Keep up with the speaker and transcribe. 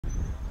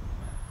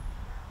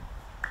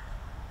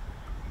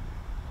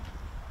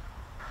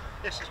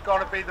This has got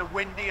to be the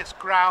windiest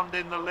ground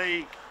in the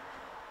league.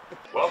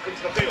 Welcome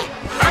to the field.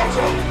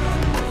 Out!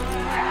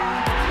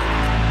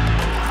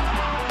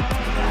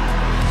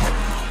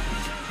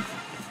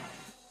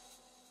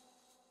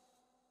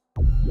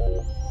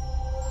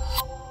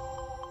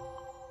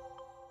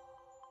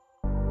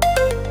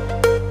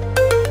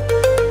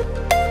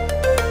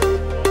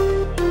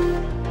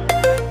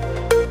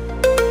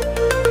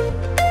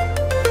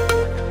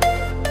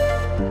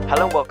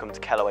 Hello and welcome to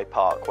Kellaway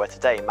Park, where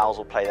today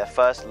Mousehole play their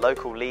first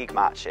local league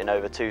match in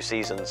over 2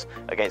 seasons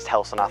against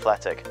Helston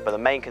Athletic. But the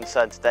main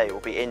concern today will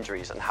be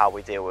injuries and how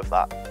we deal with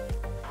that.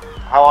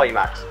 How are you,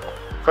 Max?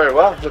 Very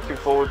well, looking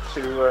forward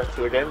to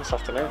the game this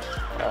afternoon.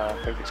 I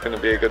think it's going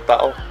to be a good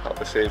battle.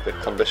 Obviously the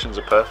conditions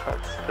are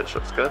perfect, the pitch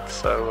looks good,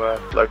 so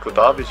local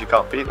derbies, you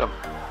can't beat them.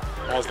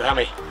 How's the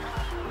hammy?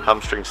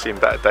 Hamstring's seen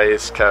better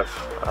days, Kev.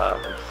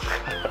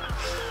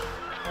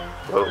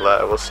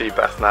 We'll see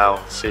Beth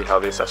now, see how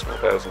the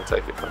assessment goes and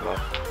take it from there.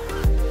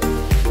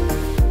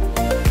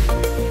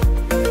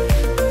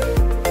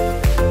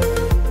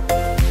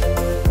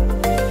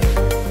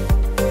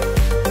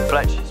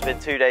 Fletch, it's been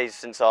 2 days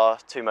since our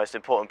 2 most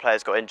important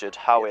players got injured.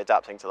 How are we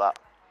adapting to that?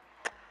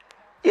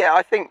 Yeah,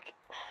 I think,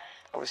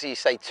 obviously you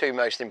say 2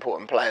 most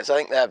important players.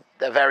 I think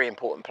they're very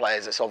important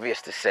players, it's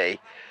obvious to see.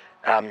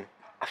 I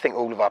think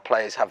all of our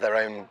players have their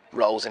own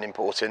roles and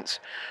importance.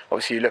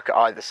 Obviously you look at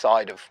either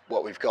side of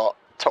what we've got.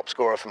 Top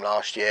scorer from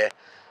last year,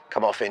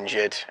 come off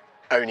injured,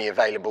 only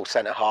available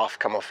centre half,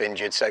 come off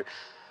injured. So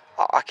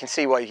I can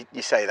see why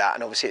you say that,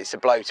 and obviously it's a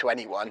blow to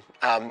anyone.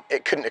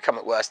 It couldn't have come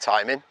at worse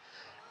timing.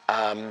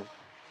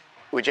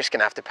 We're just going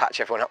to have to patch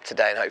everyone up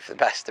today and hope for the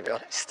best, to be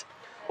honest.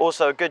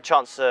 Also a good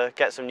chance to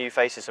get some new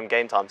faces some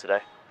game time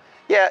today.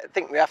 Yeah, I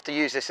think we have to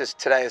use this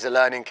today as a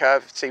learning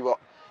curve, see what,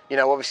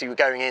 obviously we're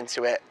going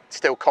into it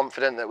still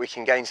confident that we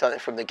can gain something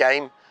from the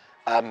game.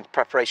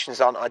 Preparations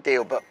aren't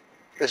ideal, but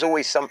there's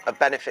always a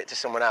benefit to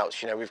someone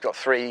else. We've got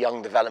 3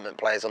 young development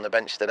players on the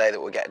bench today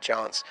that will get a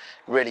chance.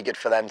 Really good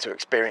for them to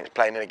experience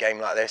playing in a game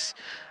like this.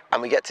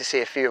 And we get to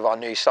see a few of our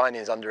new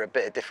signings under a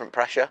bit of different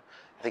pressure.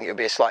 I think it'll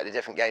be a slightly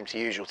different game to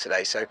usual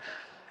today. So,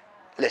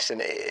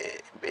 listen,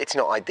 it's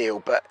not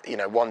ideal, but,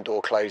 one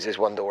door closes,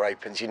 one door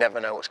opens. You never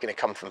know what's going to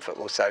come from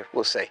football, so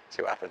we'll see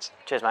what happens.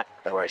 Cheers, mate.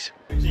 No worries.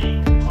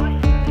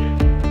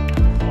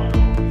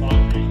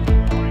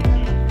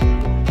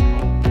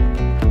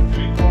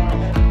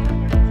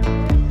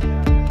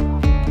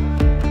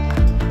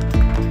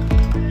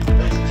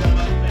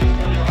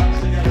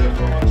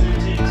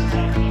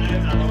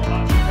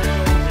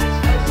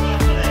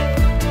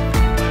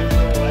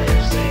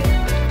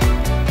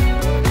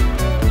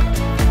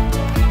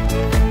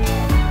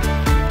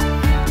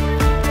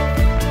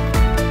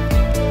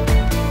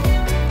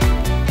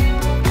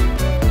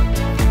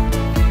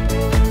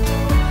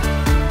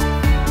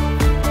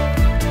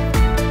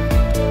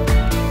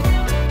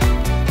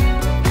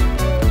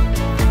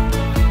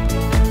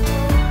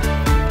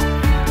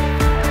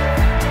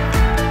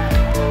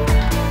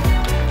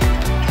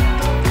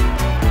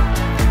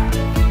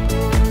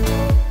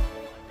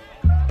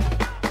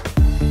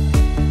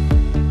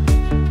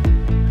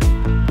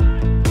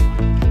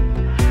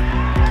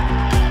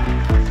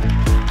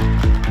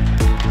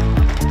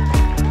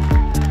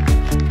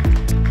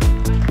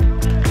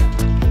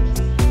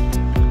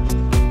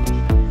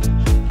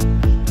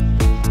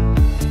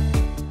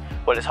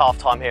 Well, it's half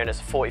time here and it's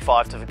a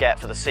 45 to forget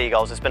for the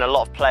Seagulls. There's been a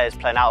lot of players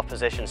playing out of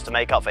positions to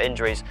make up for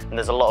injuries, and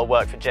there's a lot of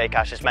work for Jay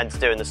Cash's men to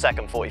do in the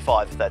second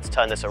 45 if they're to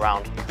turn this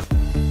around.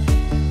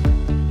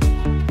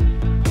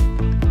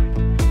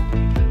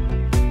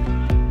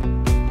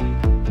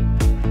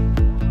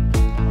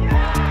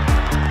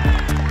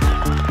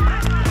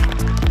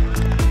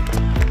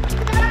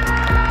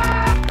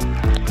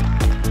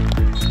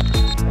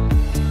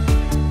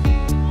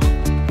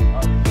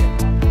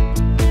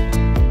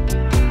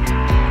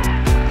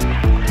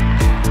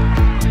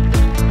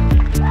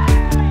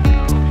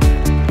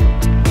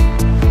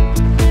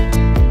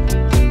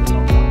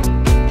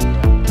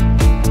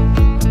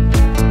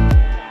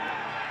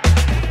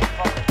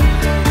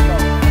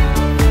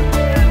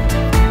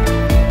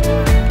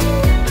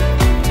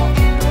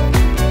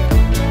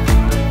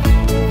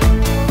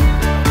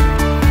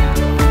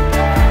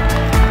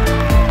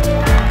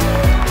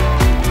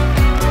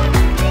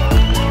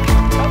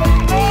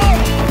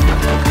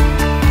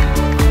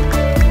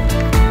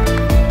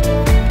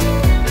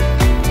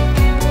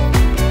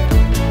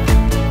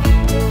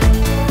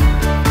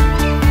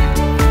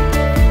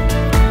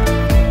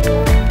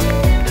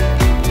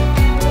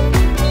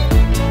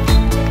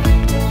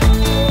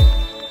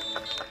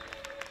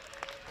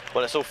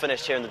 Well, it's all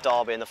finished here in the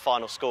derby, and the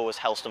final score was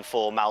Helston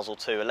 4, Mousehole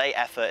 2. A late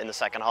effort in the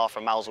second half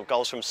from Mousehole.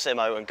 Goals from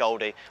Symons and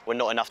Goldie were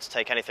not enough to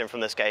take anything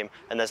from this game,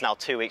 and there's now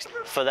 2 weeks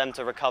for them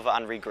to recover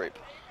and regroup.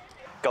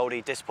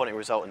 Goldie, disappointing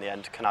result in the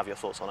end. Can I have your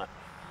thoughts on it?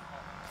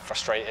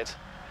 Frustrated.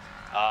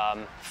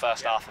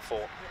 First half,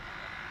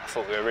 I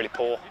thought we were really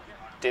poor.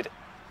 Did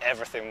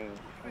everything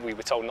we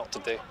were told not to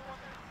do.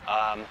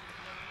 And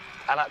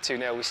at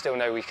 2-0, we still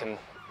know we can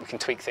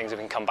tweak things if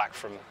we can come back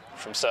from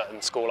certain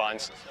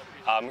scorelines.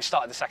 We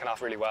started the second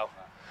half really well,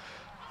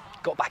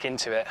 got back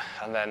into it,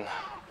 and then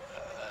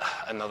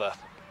another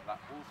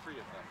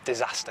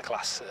disaster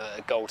class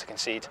goal to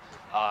concede.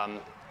 I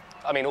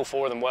mean, all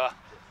four of them were.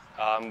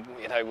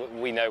 You know,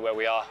 we know where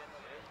we are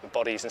with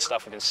bodies and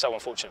stuff. We've been so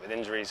unfortunate with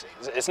injuries.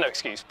 It's no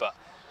excuse, but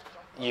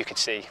you could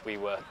see we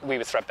were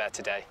threadbare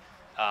today.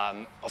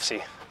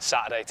 Obviously,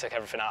 Saturday took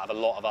everything out of a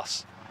lot of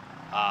us.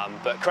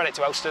 But credit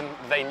to Helston,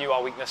 they knew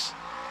our weakness.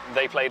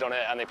 They played on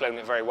it, and they played on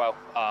it very well.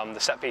 The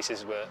set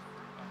pieces were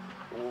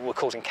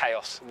causing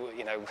chaos.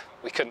 You know,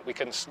 we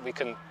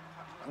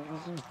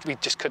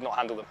just could not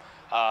handle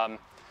them.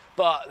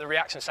 But the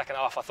reaction second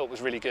half I thought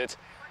was really good,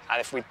 and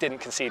if we didn't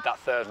concede that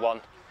third one,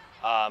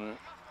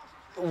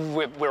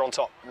 we're on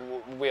top.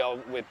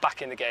 We're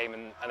back in the game,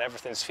 and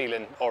everything's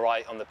feeling all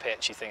right on the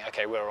pitch. You think,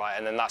 okay, we're all right,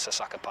 and then that's a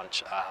sucker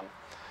punch,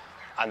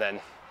 and then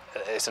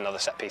it's another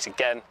set piece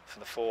again for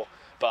the four.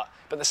 But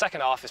the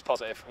second half is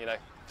positive, you know.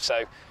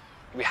 So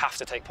we have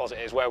to take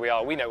positives where we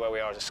are. We know where we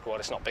are as a squad.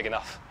 It's not big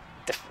enough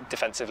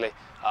defensively.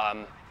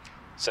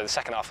 So the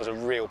second half was a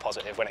real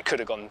positive when it could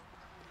have gone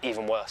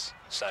even worse.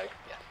 So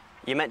yeah.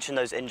 You mentioned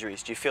those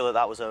injuries. Do you feel that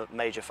that was a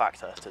major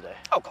factor today?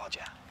 Oh God,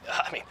 yeah.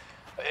 I mean,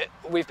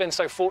 we've been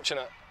so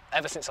fortunate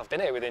ever since I've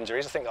been here with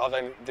injuries. I think I've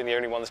only been the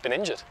only one that's been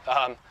injured.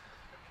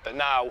 But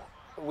now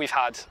we've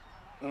had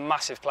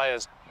massive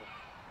players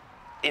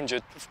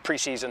injured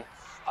pre-season.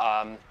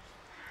 And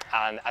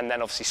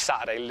then obviously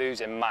Saturday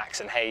losing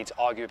Max and Hayes,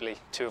 arguably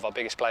two of our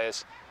biggest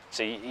players.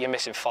 So you're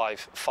missing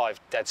five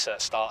dead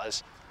cert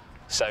starters.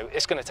 So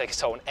it's going to take a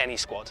toll on any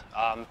squad.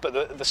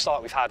 But the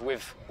start we've had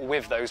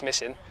with those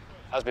missing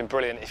has been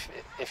brilliant.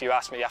 If you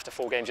asked me after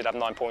 4 games you'd have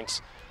 9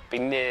 points, be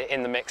near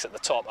in the mix at the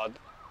top,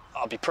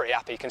 I'd be pretty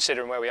happy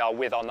considering where we are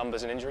with our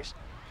numbers and injuries.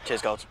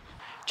 Cheers, Golds.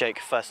 Jake,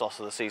 first loss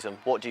of the season.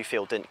 What do you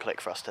feel didn't click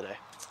for us today?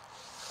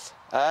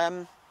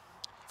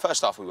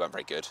 First half we weren't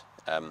very good.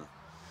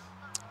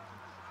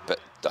 But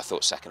I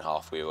thought second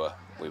half we were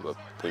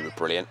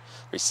brilliant.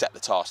 We set the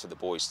task for the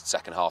boys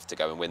second half to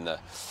go and win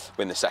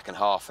the second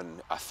half,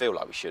 and I feel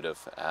like we should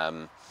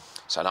have.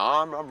 So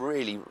now I'm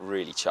really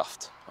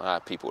chuffed.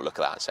 People look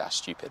at that and say that's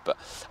stupid, but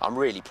I'm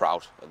really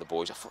proud of the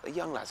boys. I thought the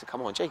young lads,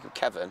 come on, Jacob,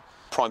 Kevin,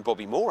 prime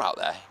Bobby Moore out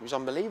there. He was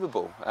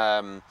unbelievable.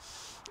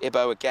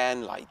 Ibbo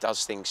again, like,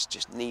 does things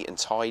just neat and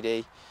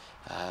tidy.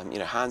 You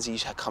know,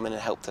 Hansy's come in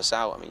and helped us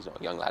out. I mean, he's not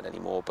a young lad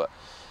anymore, but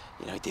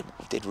you know, he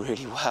did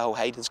really well.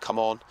 Hayden's come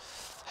on.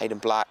 Hayden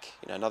Black,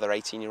 you know, another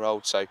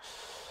 18-year-old. So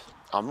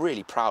I'm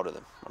really proud of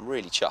them. I'm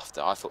really chuffed.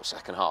 I thought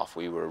second half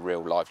we were a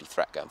real lively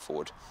threat going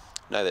forward.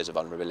 I know there's a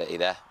vulnerability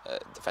there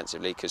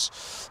defensively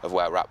because of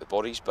where we're at with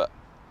bodies, but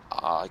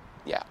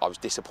yeah, I was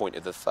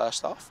disappointed with the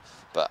first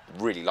half, but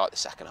really liked the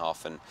second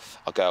half. And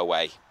I'll go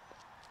away.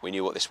 We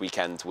knew what this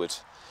weekend would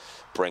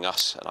bring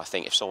us, and I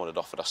think if someone had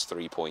offered us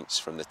 3 points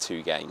from the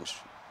 2 games,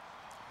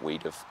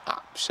 we'd have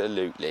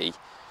absolutely,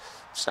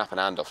 snapping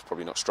handoff's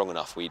probably not strong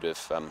enough. We'd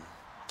have,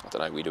 I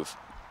don't know, we'd have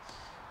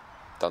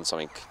done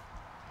something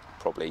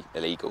probably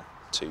illegal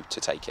to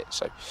take it.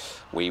 So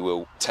we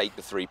will take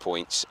the 3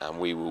 points, and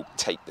we will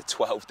take the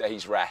 12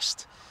 days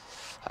rest.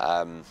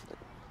 And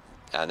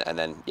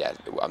then, yeah,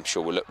 I'm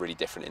sure we'll look really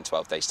different in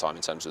 12 days' time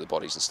in terms of the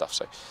bodies and stuff.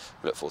 So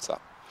we look forward to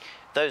that.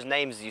 Those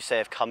names you say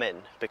have come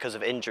in because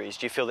of injuries.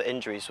 Do you feel that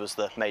injuries was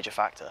the major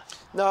factor?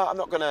 No, I'm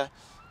not going to.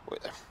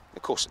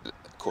 Of course,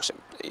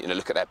 you know,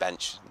 look at their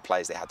bench, the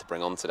players they had to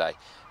bring on today.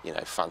 You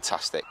know,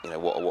 fantastic. You know,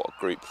 what a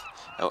group,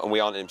 and we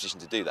aren't in a position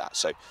to do that.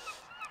 So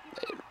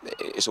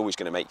it's always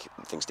going to make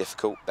things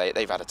difficult.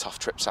 They've had a tough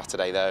trip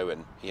Saturday though,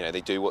 and you know,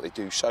 they do what they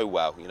do so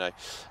well. You know,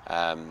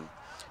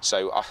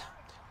 so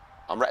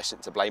I'm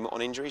reticent to blame it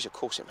on injuries. Of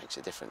course, it makes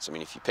a difference. I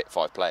mean, if you pick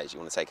 5 players you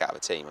want to take out of a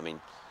team, I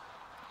mean,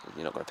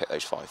 you're not going to pick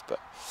those 5, but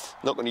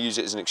I'm not going to use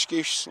it as an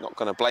excuse, not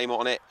going to blame it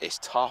on it. It's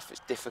tough,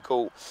 it's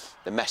difficult.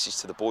 The message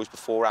to the boys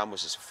beforehand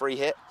was it's a free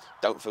hit,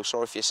 don't feel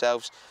sorry for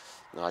yourselves.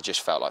 And I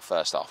just felt like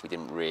first half we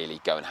didn't really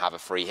go and have a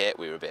free hit.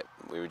 We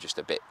were just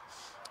a bit,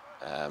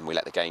 we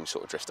let the game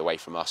sort of drift away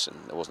from us, and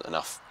there wasn't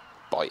enough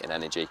bite and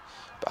energy.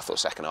 But I thought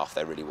second half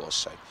there really was,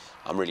 so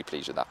I'm really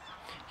pleased with that.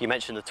 You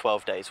mentioned the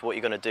 12 days. What are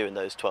you going to do in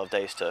those 12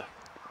 days to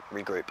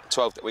regroup?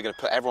 We're going to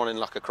put everyone in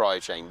like a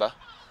cryo chamber.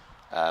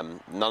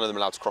 None of them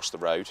allowed to cross the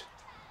road.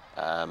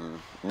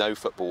 No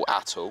football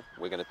at all.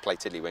 We're going to play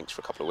tiddlywinks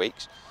for a couple of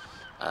weeks,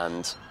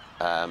 and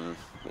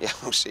yeah,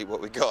 we'll see what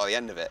we got at the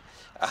end of it.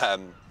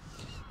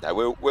 No,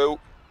 it'll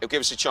give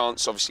us a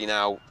chance, obviously,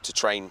 now to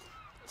train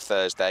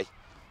Thursday,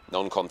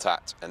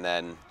 non-contact, and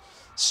then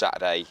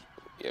Saturday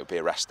it'll be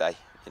a rest day.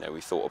 You know,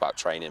 we thought about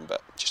training,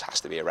 but it just has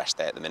to be a rest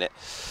day at the minute.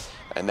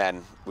 And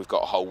then we've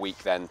got a whole week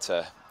then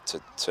to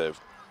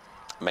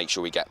make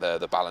sure we get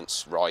the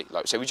balance right.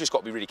 Like I say, we just got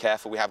to be really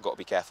careful. We have got to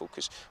be careful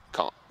because we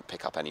can't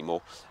pick up any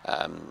more.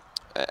 And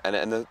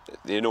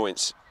the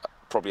annoyance,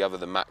 probably other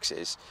than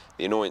Max's,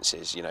 the annoyance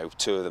is, you know,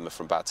 2 of them are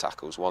from bad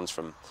tackles. One's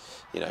from,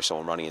 you know,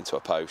 someone running into a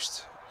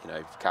post. You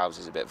know, Cowes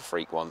is a bit of a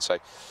freak one. So,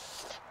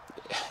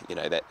 you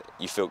know, that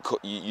you feel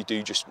you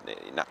do just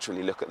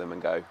naturally look at them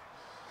and go,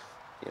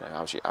 you know,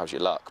 how's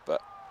your luck?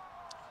 But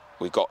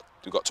we've got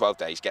we've got 12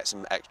 days, get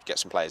some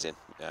players in,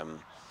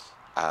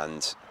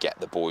 and get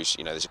the boys.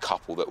 You know, there's a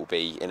couple that will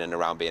be in and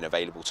around being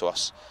available to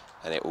us,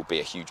 and it will be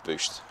a huge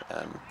boost.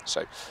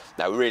 So,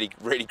 no, we're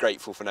really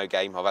grateful for no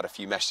game. I've had a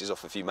few messages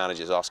off a few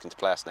managers asking to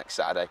play us next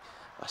Saturday.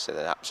 I said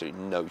there's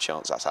absolutely no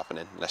chance that's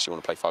happening unless you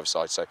want to play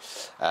 5-a-side. So,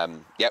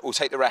 yeah, we'll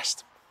take the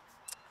rest.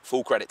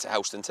 Full credit to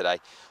Helston today.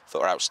 Thought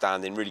they were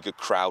outstanding. Really good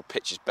crowd.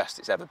 Pitch is best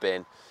it's ever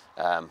been.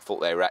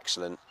 Thought they were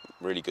excellent.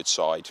 Really good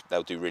side.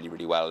 They'll do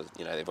really well.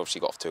 You know, they've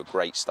obviously got off to a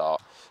great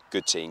start.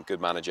 Good team,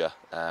 good manager.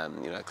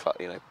 You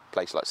know,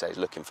 place like I say is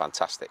looking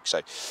fantastic.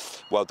 So,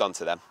 well done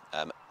to them.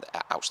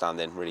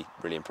 Outstanding. Really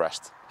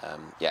impressed.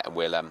 Yeah, and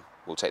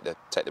we'll take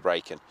the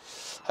break and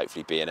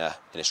hopefully be in a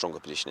stronger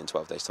position in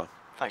 12 days' time.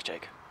 Thanks,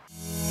 Jake.